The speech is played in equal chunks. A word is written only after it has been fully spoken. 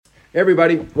Hey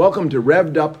everybody, welcome to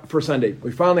Revved Up for Sunday.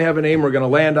 We finally have a name we're going to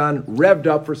land on, Revved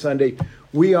Up for Sunday.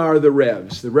 We are the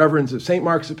Revs, the Reverends of St.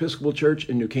 Mark's Episcopal Church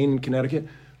in New Canaan, Connecticut.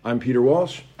 I'm Peter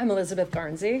Walsh. I'm Elizabeth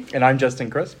Garnsey. And I'm Justin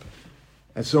Crisp.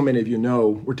 As so many of you know,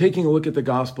 we're taking a look at the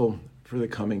gospel for the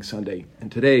coming Sunday. And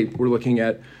today we're looking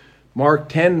at Mark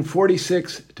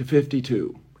 10:46 to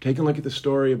 52. We're taking a look at the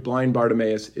story of blind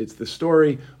Bartimaeus. It's the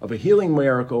story of a healing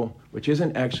miracle, which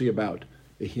isn't actually about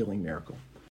a healing miracle.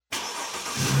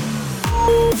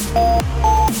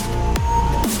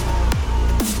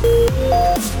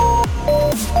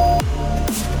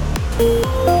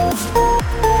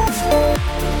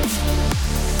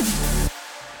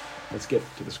 Let's get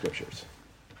to the scriptures.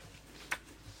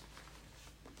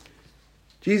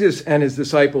 Jesus and his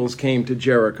disciples came to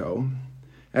Jericho.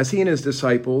 As he and his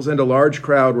disciples and a large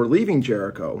crowd were leaving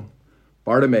Jericho,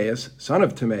 Bartimaeus, son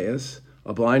of Timaeus,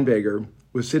 a blind beggar,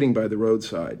 was sitting by the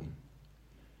roadside.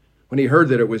 When he heard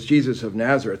that it was Jesus of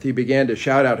Nazareth, he began to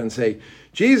shout out and say,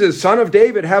 "Jesus, son of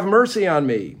David, have mercy on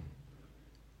me."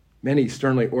 Many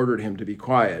sternly ordered him to be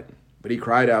quiet, but he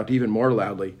cried out even more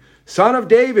loudly, "Son of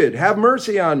David, have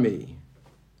mercy on me."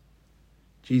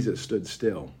 Jesus stood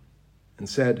still and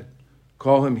said,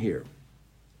 "Call him here."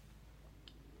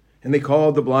 And they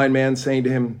called the blind man, saying to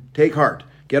him, "Take heart,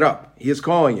 get up, he is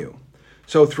calling you."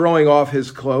 So throwing off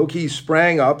his cloak, he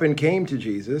sprang up and came to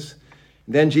Jesus.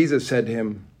 Then Jesus said to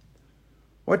him,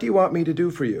 "What do you want me to do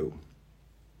for you?"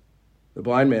 The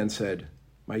blind man said,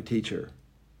 "My teacher,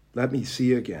 let me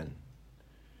see again."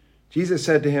 Jesus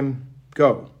said to him,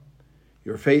 "Go,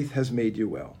 your faith has made you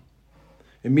well."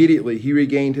 Immediately he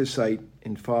regained his sight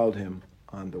and followed him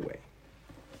on the way.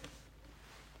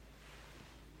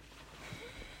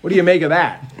 What do you make of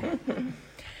that?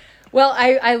 Well,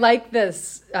 I like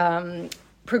this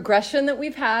progression that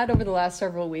we've had over the last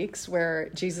several weeks where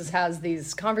Jesus has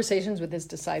these conversations with his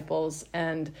disciples.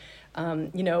 And,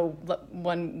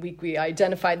 1 week we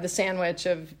identified the sandwich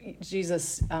of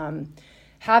Jesus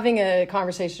having a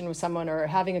conversation with someone or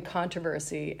having a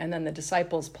controversy, and then the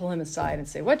disciples pull him aside and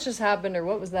say, "What just happened?" or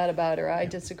 "What was that about?" or "I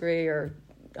disagree," or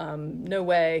 "No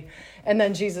way." And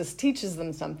then Jesus teaches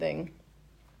them something.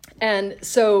 And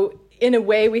so in a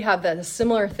way, we have that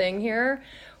similar thing here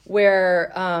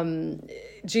where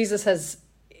Jesus has,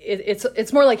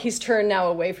 it's more like he's turned now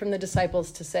away from the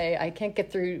disciples to say, "I can't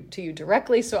get through to you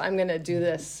directly, so I'm going to do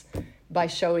this by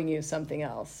showing you something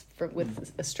else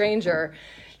with a stranger."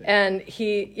 And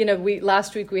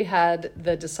last week we had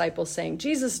the disciples saying,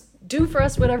 "Jesus, do for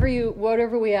us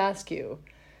whatever we ask you."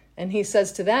 And he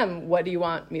says to them, "What do you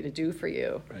want me to do for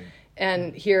you?" Right.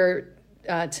 And here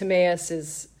Timaeus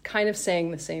is kind of saying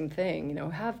the same thing,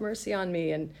 "Have mercy on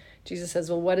me." And Jesus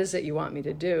says, "Well, what is it you want me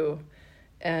to do?"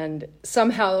 And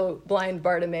somehow blind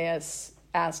Bartimaeus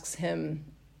asks him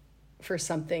for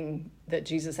something that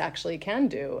Jesus actually can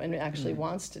do and actually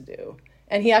wants to do.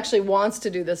 And he actually wants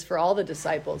to do this for all the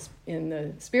disciples in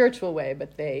the spiritual way,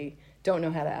 but they don't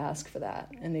know how to ask for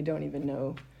that. And they don't even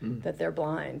know that they're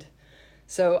blind.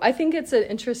 So I think it's an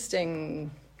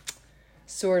interesting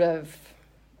sort of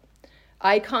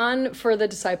icon for the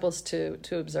disciples to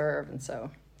observe. And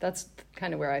so that's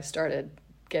kind of where I started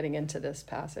getting into this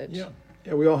passage.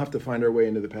 Yeah, we all have to find our way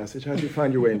into the passage. How did you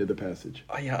find your way into the passage?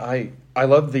 I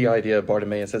love the idea of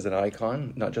Bartimaeus as an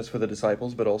icon, not just for the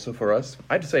disciples, but also for us.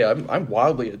 I have to say, I'm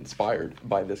wildly inspired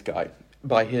by this guy,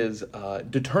 by his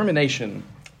determination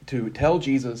to tell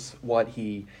Jesus what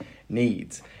he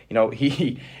needs.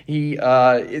 It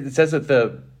says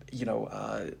that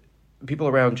people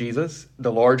around Jesus,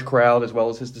 the large crowd as well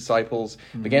as his disciples,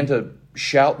 began to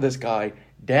shout this guy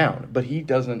down, but he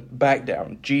doesn't back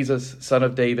down. "Jesus, son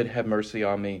of David, have mercy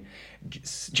on me.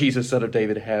 Jesus, son of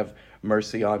David, have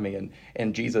mercy on me."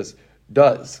 And Jesus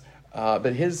does.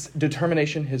 But his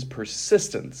determination, his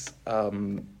persistence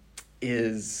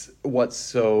is what's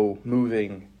so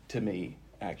moving to me,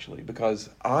 actually, because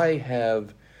I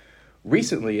have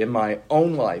recently in my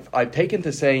own life, I've taken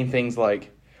to saying things like,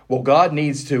 "Well, God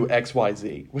needs to X, Y,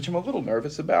 Z," which I'm a little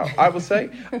nervous about, I will say.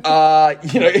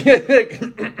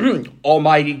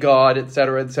 Almighty God, et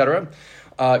cetera, et cetera.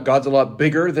 God's a lot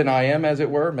bigger than I am, as it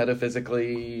were,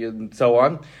 metaphysically and so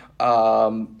on.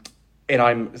 And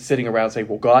I'm sitting around saying,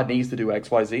 "Well, God needs to do X,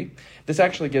 Y, Z." This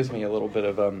actually gives me a little bit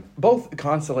of both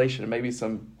consolation and maybe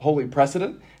some holy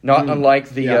precedent, not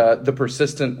unlike the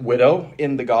persistent widow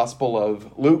in the Gospel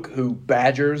of Luke, who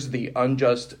badgers the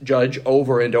unjust judge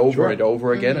over and over and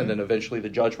over again, and then eventually the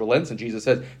judge relents, and Jesus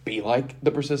says, "Be like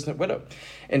the persistent widow."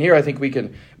 And here I think we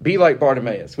can be like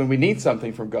Bartimaeus. When we need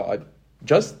something from God,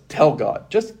 just tell God.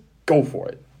 Just go for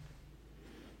it.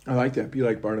 I like that. Be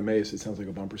like Bartimaeus. It sounds like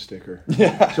a bumper sticker.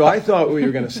 Yeah. So I thought what you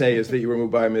were going to say is that you were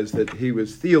moved by him is that he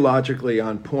was theologically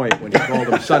on point when you called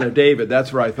him Son of David.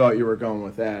 That's where I thought you were going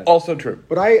with that. Also true.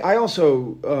 But I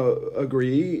also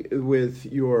agree with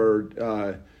your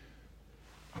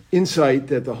insight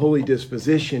that the holy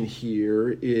disposition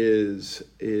here is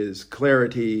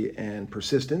clarity and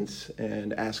persistence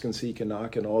and ask and seek and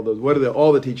knock and all those.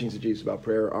 All the teachings of Jesus about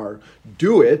prayer are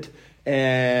do it.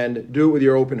 And do it with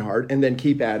your open heart, and then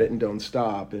keep at it and don't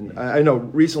stop. And I know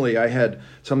recently I had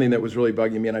something that was really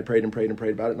bugging me, and I prayed and prayed and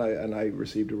prayed about it, and I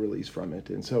received a release from it.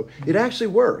 And so it actually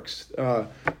works.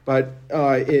 But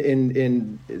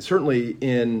certainly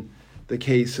in the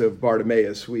case of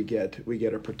Bartimaeus, we get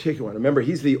a particular one. Remember,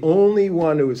 he's the only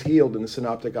one who is healed in the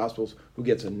Synoptic Gospels who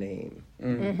gets a name.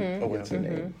 Mm-hmm. Who gets a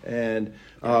name. And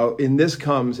in this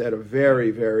comes at a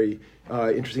very, very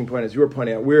interesting point. As you were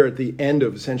pointing out, we're at the end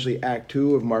of essentially Act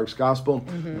 2 of Mark's Gospel,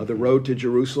 the road to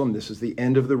Jerusalem. This is the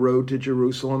end of the road to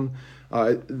Jerusalem.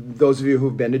 Those of you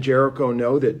who've been to Jericho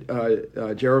know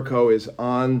that Jericho is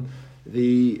on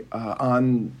the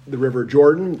River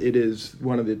Jordan. It is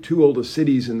one of the 2 oldest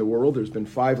cities in the world. There's been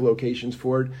 5 locations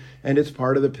for it, and it's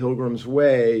part of the Pilgrim's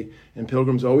Way. And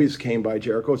pilgrims always came by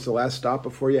Jericho. It's the last stop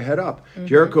before you head up.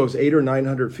 Jericho is 800 or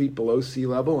 900 feet below sea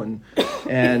level,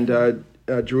 and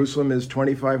Jerusalem is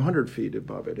 2,500 feet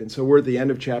above it. And so we're at the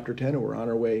end of chapter 10, and we're on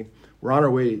our way.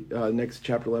 Next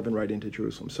chapter 11 right into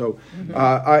Jerusalem. So,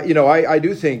 I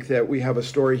do think that we have a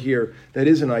story here that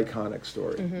is an iconic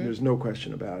story. There's no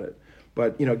question about it.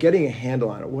 But getting a handle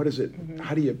on it, what is it?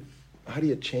 How do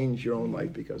you change your own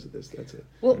life because of this? That's it.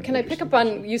 Well, can I pick up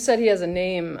on, you said he has a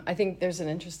name. I think there's an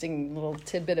interesting little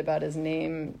tidbit about his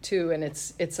name too, and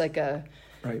it's like a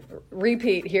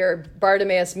repeat here.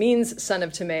 Bartimaeus means son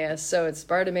of Timaeus, so it's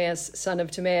Bartimaeus, son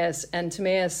of Timaeus, and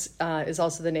Timaeus is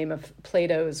also the name of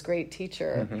Plato's great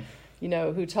teacher,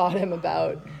 who taught him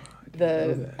about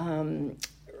the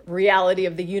reality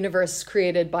of the universe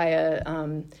created by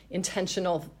a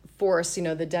intentional force,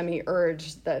 the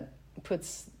demiurge that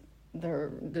puts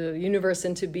the universe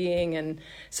into being. And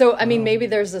so, maybe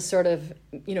there's a sort of,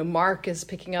 Mark is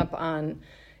picking up on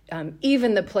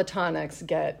even the Platonics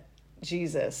get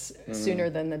Jesus sooner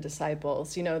than the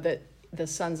disciples, that the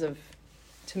sons of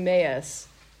Timaeus,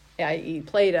 i.e.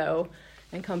 Plato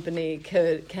and company,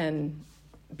 can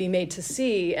be made to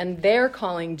see, and they're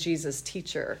calling Jesus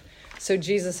teacher. So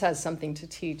Jesus has something to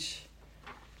teach,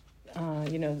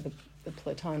 the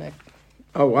Platonic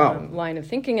line of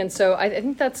thinking. And so I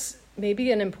think that's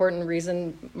maybe an important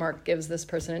reason Mark gives this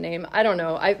person a name. I don't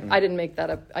know. I didn't make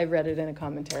that up. I read it in a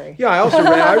commentary. Yeah,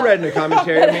 I read in a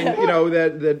commentary.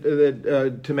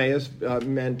 That Timaeus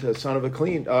meant a son of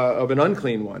an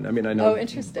unclean one. I know. Oh,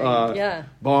 interesting. Yeah.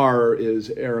 Bar is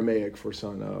Aramaic for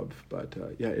son of, but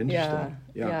interesting.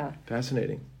 Yeah.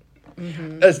 Fascinating.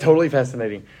 That's totally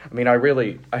fascinating. I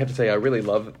have to say, I really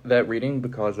love that reading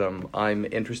because I'm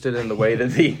interested in the way that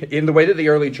the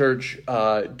early church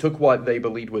took what they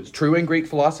believed was true in Greek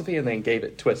philosophy and then gave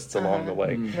it twists along the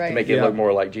way to make it look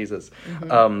more like Jesus.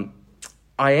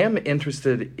 I am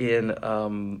interested in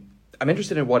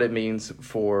what it means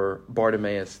for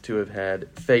Bartimaeus to have had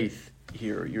faith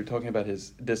here. You're talking about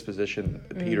his disposition,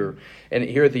 Peter, and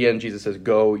here at the end, Jesus says,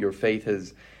 "Go, your faith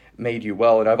has made you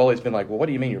well." And I've always been like, well, what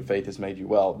do you mean your faith has made you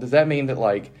well? Does that mean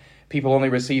that people only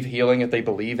receive healing if they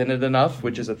believe in it enough,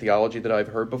 which is a theology that I've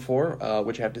heard before,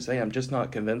 which I have to say I'm just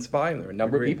not convinced by. And there are a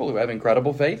number of people who have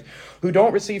incredible faith who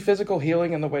don't receive physical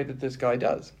healing in the way that this guy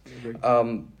does.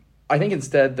 I think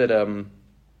instead that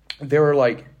there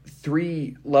are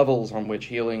 3 levels on which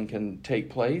healing can take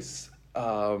place: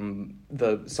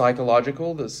 the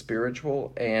psychological, the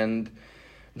spiritual, and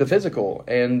the physical.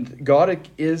 And God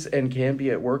is and can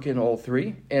be at work in all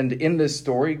 3. And in this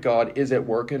story, God is at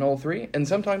work in all 3. And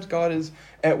sometimes God is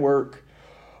at work.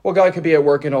 Well, God could be at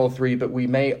work in all 3, but we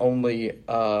may only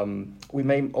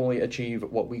achieve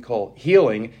what we call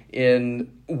healing in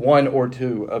 1 or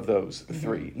 2 of those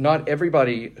 3. Not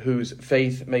everybody whose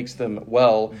faith makes them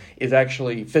well is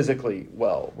actually physically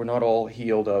well. We're not all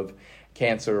healed of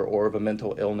cancer or of a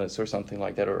mental illness or something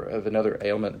like that, or of another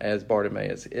ailment as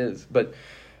Bartimaeus is. But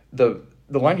the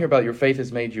line here about your faith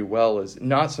has made you well is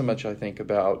not so much, I think,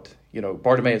 about,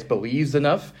 Bartimaeus believes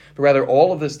enough, but rather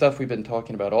all of this stuff we've been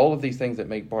talking about, all of these things that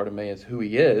make Bartimaeus who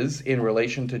he is in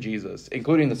relation to Jesus,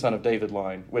 including the Son of David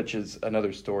line, which is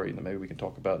another story that maybe we can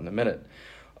talk about in a minute.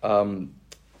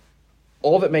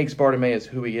 All that makes Bartimaeus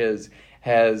who he is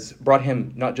has brought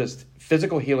him not just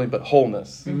physical healing, but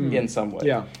wholeness in some way.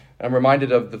 Yeah. I'm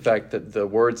reminded of the fact that the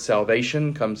word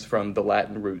salvation comes from the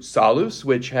Latin root salus,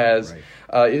 which has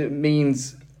it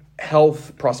means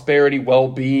health, prosperity,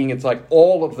 well-being. It's like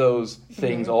all of those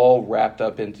things all wrapped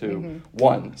up into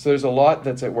one. So there's a lot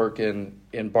that's at work in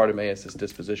Bartimaeus'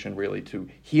 disposition, really, to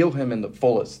heal him in the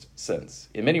fullest sense.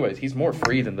 In many ways, he's more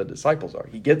free than the disciples are.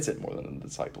 He gets it more than the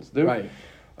disciples do. Right.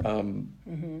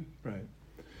 Right.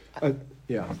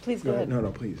 Yeah. Please go ahead.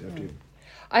 No, please. After you.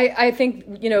 I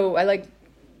think, I like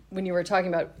when you were talking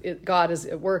about God is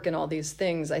at work in all these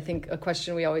things. I think a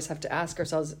question we always have to ask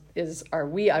ourselves is, are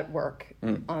we at work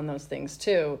on those things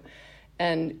too?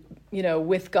 And,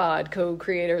 with God,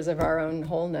 co-creators of our own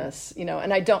wholeness,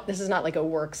 and this is not like a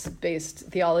works-based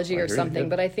theology or something,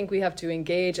 but I think we have to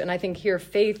engage. And I think here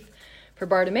faith for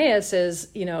Bartimaeus is,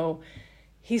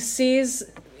 he sees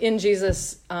in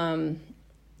Jesus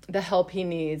the help he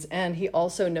needs, and he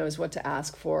also knows what to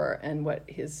ask for and what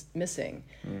is missing.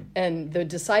 And the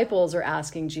disciples are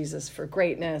asking Jesus for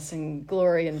greatness and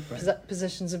glory and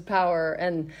positions of power,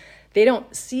 and they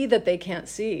don't see that they can't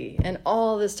see. And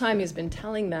all this time he's been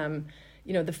telling them,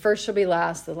 the first shall be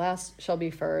last, the last shall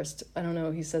be first. I don't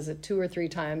know, he says it 2 or 3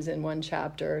 times in one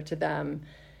chapter to them.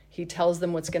 He tells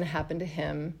them what's going to happen to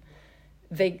him.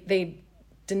 They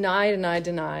deny,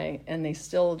 and they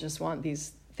still just want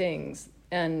these things.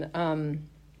 And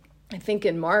I think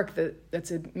in Mark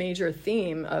that's a major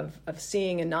theme of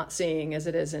seeing and not seeing, as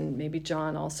it is in maybe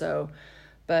John also.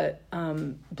 But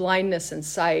blindness and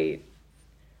sight,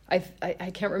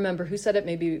 I can't remember who said it,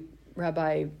 maybe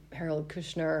Rabbi Harold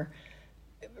Kushner.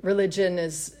 Religion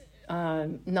is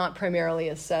not primarily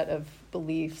a set of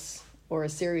beliefs or a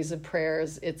series of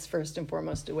prayers. It's first and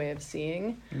foremost a way of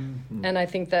seeing. Mm-hmm. And I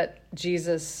think that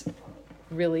Jesus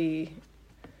really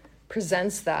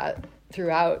presents that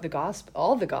throughout the gospel,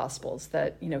 all the gospels,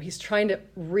 that he's trying to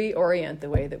reorient the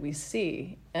way that we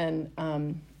see and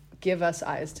give us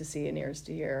eyes to see and ears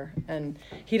to hear. And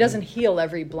he doesn't heal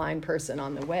every blind person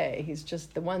on the way. He's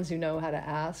just the ones who know how to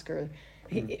ask, or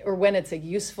when it's a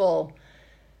useful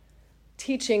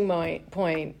teaching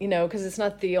point, because it's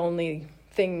not the only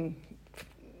thing.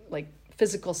 Like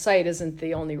physical sight isn't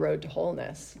the only road to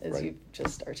wholeness, as you've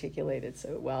just articulated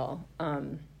so well.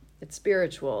 It's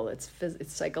spiritual, it's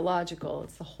psychological,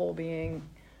 it's the whole being.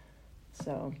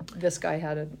 So this guy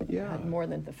had more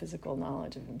than the physical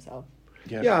knowledge of himself.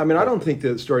 Yeah, I mean, I don't think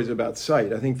the story's about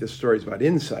sight. I think the story's about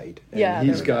insight. And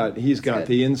he's got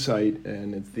the insight,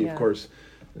 and it's of course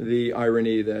the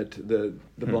irony that the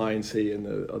blind see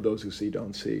and those who see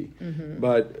don't see. Mm-hmm.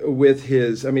 But with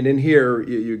his, in here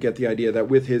you get the idea that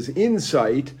with his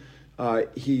insight,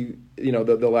 he,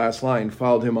 the last line,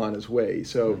 followed him on his way.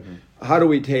 So how do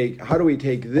we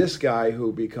take this guy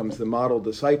who becomes the model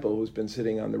disciple, who's been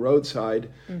sitting on the roadside,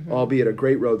 albeit a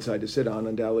great roadside to sit on,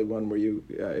 undoubtedly one where you,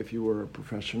 if you were a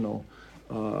professional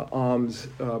alms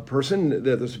person,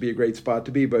 that this would be a great spot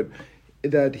to be, but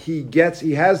that he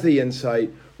has the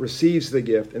insight, receives the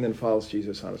gift, and then follows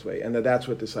Jesus on his way. And that's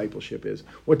what discipleship is.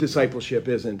 What discipleship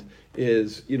isn't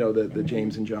is, the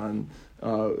James and John,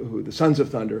 who the sons of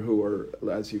thunder, who are,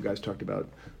 as you guys talked about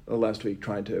last week,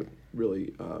 trying to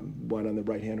really one on the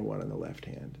right hand and one on the left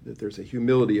hand. That there's a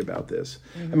humility about this.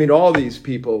 All these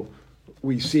people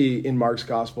we see in Mark's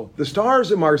gospel. The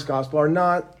stars in Mark's gospel are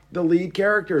not the lead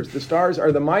characters. The stars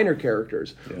are the minor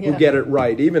characters who get it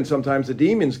right. Even sometimes the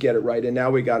demons get it right. And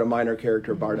now we got a minor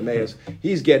character, Bartimaeus.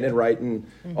 He's getting it right, and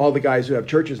all the guys who have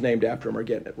churches named after him are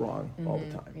getting it wrong all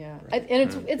the time. Yeah, right?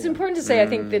 And it's important to say, I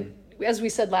think, that, as we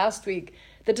said last week,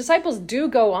 the disciples do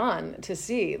go on to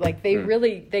see. Like,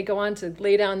 they go on to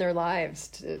lay down their lives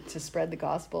to spread the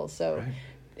gospel. So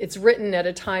it's written at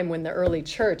a time when the early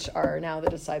church are now the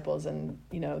disciples, and,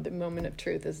 the moment of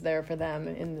truth is there for them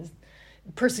in the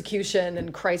persecution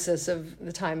and crisis of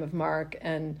the time of Mark.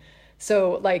 And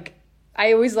so,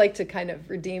 I always like to kind of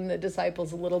redeem the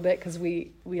disciples a little bit, because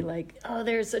we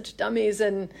they're such dummies,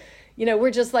 and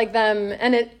we're just like them,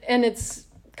 and it's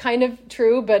kind of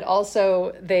true, but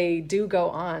also they do go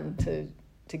on to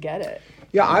get it.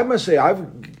 Yeah, I must say,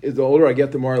 the older I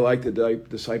get, the more I like the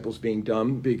disciples being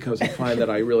dumb, because I find that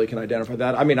I really can identify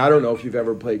that. I don't know if you've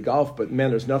ever played golf, but man,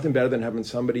 there's nothing better than having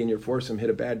somebody in your foursome hit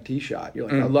a bad tee shot. You're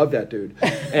like, I love that dude,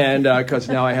 and because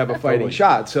now I have a fighting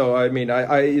shot. So I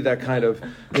that kind of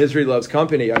misery loves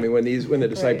company. When the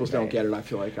disciples don't get it, I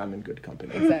feel like I'm in good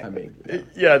company. Exactly.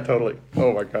 Yeah, totally.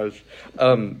 Oh my gosh.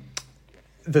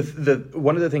 The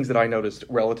one of the things that I noticed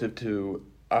relative to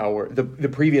the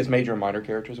previous major and minor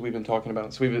characters we've been talking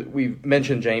about, so we've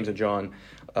mentioned James and John,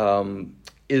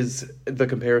 is the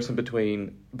comparison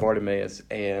between Bartimaeus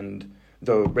and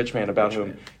the rich man about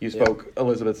whom you spoke,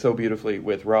 Elizabeth, so beautifully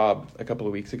with Rob a couple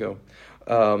of weeks ago.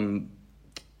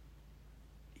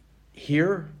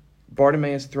 Here,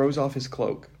 Bartimaeus throws off his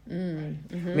cloak I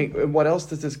mean, what else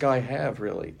does this guy have,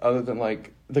 really, other than,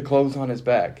 like, the clothes on his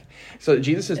back? So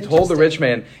Jesus has told the rich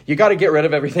man, you got to get rid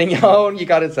of everything you own, you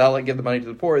got to sell it, give the money to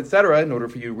the poor, etc., in order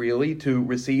for you really to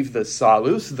receive the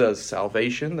salus, the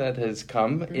salvation that has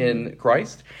come in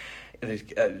Christ.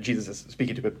 Jesus is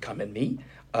speaking to him, come in me.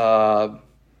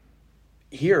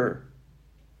 Here,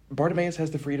 Bartimaeus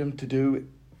has the freedom to do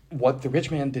what the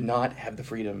rich man did not have the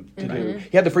freedom to do.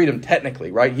 He had the freedom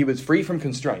technically, right? He was free from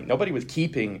constraint. Nobody was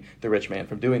keeping the rich man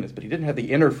from doing this, but he didn't have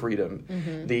the inner freedom,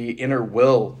 the inner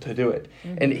will to do it.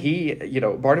 And he,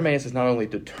 Bartimaeus is not only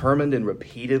determined and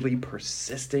repeatedly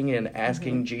persisting in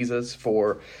asking Jesus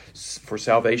for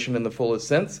salvation in the fullest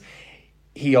sense,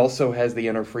 he also has the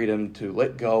inner freedom to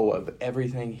let go of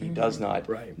everything he does not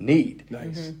need.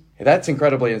 Nice. That's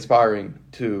incredibly inspiring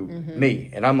to me.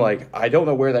 And I'm like, I don't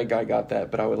know where that guy got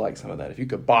that, but I would like some of that. If you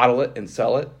could bottle it and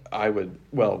sell it, I would,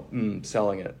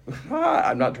 selling it.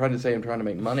 I'm not trying to say I'm trying to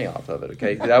make money off of it,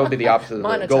 okay? That would be the opposite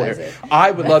of the goal here.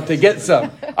 I would love to get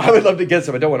some. I don't want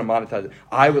to monetize it.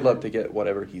 I would love to get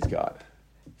whatever he's got.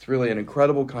 It's really an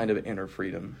incredible kind of inner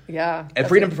freedom. Yeah. And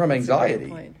freedom from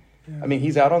anxiety. I mean,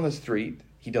 he's out on the street.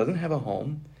 He doesn't have a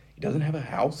home. He doesn't have a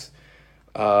house.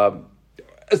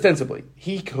 Ostensibly,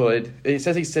 he could. It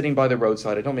says he's sitting by the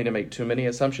roadside. I don't mean to make too many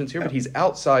assumptions here, but he's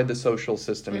outside the social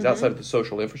system. He's outside of the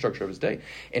social infrastructure of his day.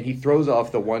 And he throws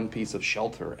off the one piece of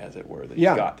shelter, as it were, that he's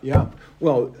got. Yeah.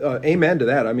 Well, amen to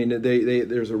that. I mean,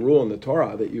 there's a rule in the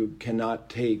Torah that you cannot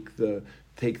take the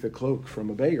cloak from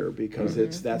a beggar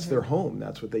because that's their home.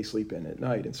 That's what they sleep in at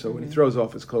night. And so when he throws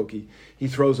off his cloak, he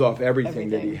throws off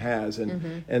everything that he has.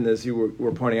 And as you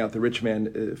were pointing out, the rich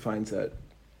man finds that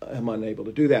I'm unable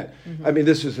to do that. I mean,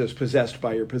 this is this possessed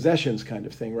by your possessions kind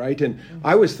of thing, right? And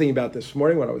I was thinking about this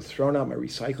morning when I was throwing out my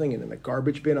recycling and in the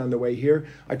garbage bin on the way here.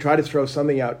 I try to throw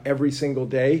something out every single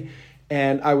day.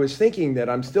 And I was thinking that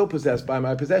I'm still possessed by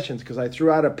my possessions because I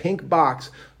threw out a pink box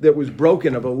that was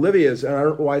broken of Olivia's. And I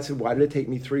don't know why. I said, why did it take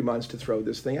me 3 months to throw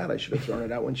this thing out? I should have thrown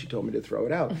it out when she told me to throw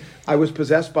it out. I was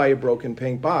possessed by a broken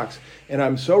pink box. And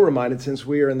I'm so reminded, since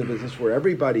we are in the business where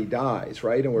everybody dies,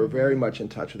 right? And we're very much in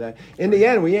touch with that. In the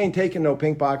end, we ain't taking no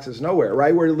pink boxes nowhere,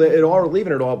 right? We're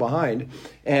leaving it all behind.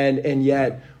 And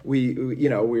yet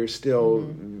we're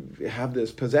still have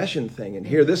this possession thing. And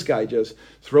here this guy just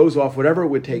throws off whatever it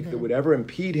would take that would ever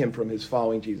impede him from his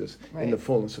following Jesus in the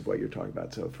fullness of what you're talking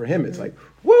about. So for him, it's like,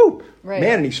 woo, man,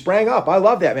 and he sprang up. I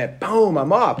love that, man. Boom,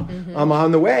 I'm up. I'm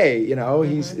on the way.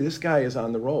 This guy is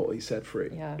on the roll. He's set free.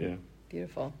 Yeah.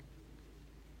 Beautiful.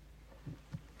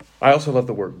 I also love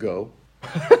the word go.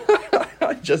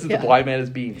 Just as the blind man is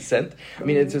being sent. I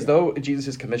mean, it's as though Jesus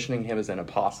is commissioning him as an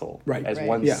apostle, as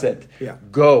one sent.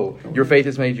 Go, your faith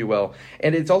has made you well.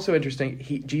 And it's also interesting,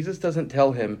 Jesus doesn't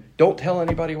tell him, don't tell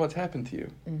anybody what's happened to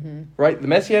you. Right? The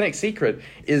messianic secret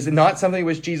is not something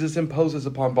which Jesus imposes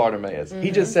upon Bartimaeus. He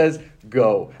just says,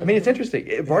 go. I mean, it's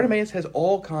interesting. Bartimaeus has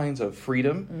all kinds of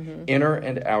freedom, inner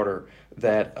and outer,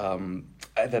 that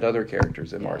other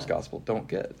characters in Mark's gospel don't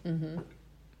get.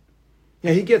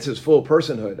 Yeah, he gets his full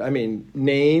personhood. I mean,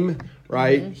 name,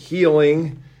 right?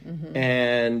 Healing,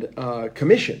 and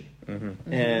commission.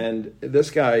 And this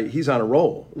guy, he's on a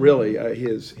roll, really.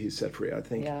 He's set free, I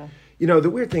think. Yeah. The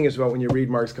weird thing is about when you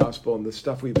read Mark's gospel and the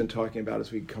stuff we've been talking about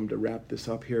as we come to wrap this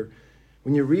up here,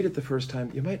 when you read it the first time,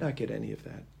 you might not get any of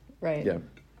that. Right. Yeah.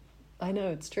 I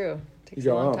know, it's true. It takes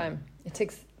a long time. It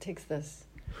takes this.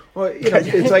 Well,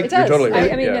 it's like it does. You're totally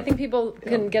right. I mean, I think people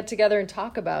can get together and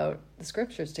talk about the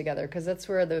scriptures together because that's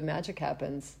where the magic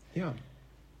happens. Yeah,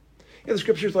 the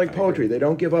scriptures like poetry. They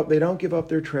don't give up. They don't give up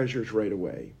their treasures right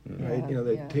away. Right?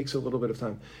 It takes a little bit of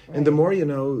time, and the more you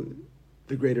know,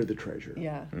 the greater the treasure.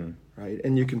 Yeah. Right,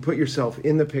 and you can put yourself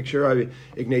in the picture.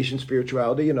 Ignatian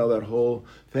spirituality. That whole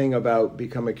thing about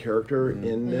become a character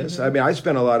in this. I mean, I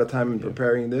spent a lot of time in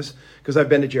preparing this because I've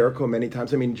been to Jericho many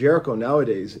times. I mean, Jericho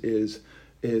nowadays is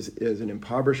an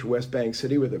impoverished West Bank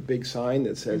city with a big sign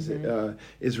that says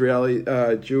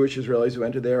Jewish Israelis who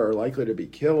enter there are likely to be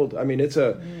killed. I mean,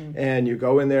 and you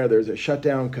go in there, there's a shut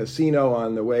down casino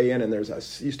on the way in, and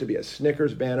used to be a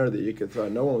Snickers banner that you could throw.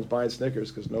 No one was buying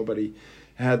Snickers because nobody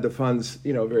had the funds,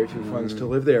 very few funds to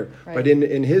live there. Right. But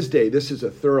in his day, this is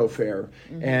a thoroughfare,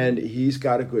 and he's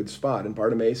got a good spot. And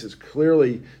Bartimaeus is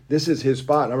clearly, this is his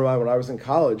spot. I remember when I was in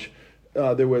college,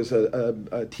 there was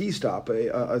a T stop,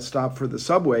 a stop for the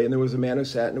subway, and there was a man who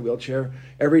sat in a wheelchair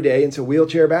every day and said,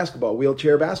 wheelchair basketball.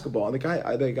 And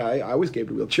the guy I always gave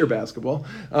to wheelchair basketball,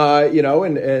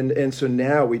 and so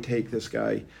now we take this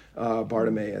guy,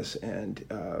 Bartimaeus, and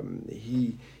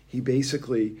he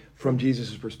basically, from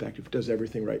Jesus' perspective, does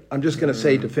everything right. I'm just going to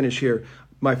say to finish here,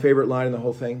 my favorite line in the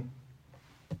whole thing,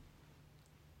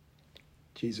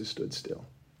 Jesus stood still.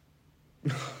 I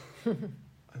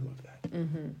love that.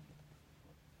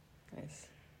 Nice.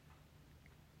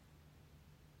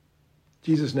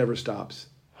 Jesus never stops.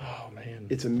 Oh, man.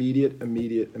 It's immediate,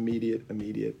 immediate, immediate,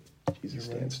 immediate. Jesus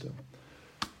stands still.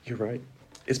 You're right.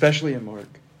 Especially in Mark,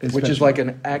 which Especially is like Mark.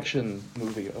 an action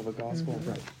movie of a gospel.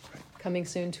 Right. Coming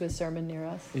soon to a sermon near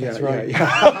us. Yeah, That's right.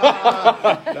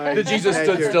 Yeah. The Jesus Thank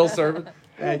stood you. still sermon.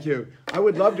 Thank you. I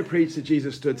would love to preach the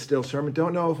Jesus stood still sermon.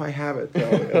 Don't know if I have it,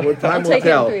 though. Well, time will Take it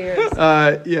in tell. 3 years.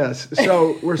 Yes.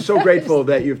 So we're so grateful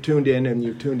that you've tuned in, and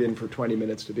you've tuned in for 20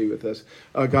 minutes to be with us.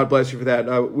 God bless you for that.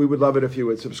 We would love it if you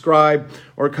would subscribe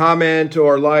or comment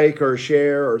or like or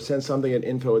share or send something at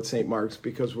info@St. Mark's,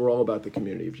 because we're all about the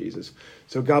community of Jesus.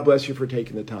 So God bless you for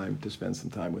taking the time to spend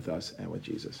some time with us and with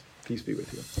Jesus. Peace be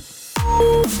with you.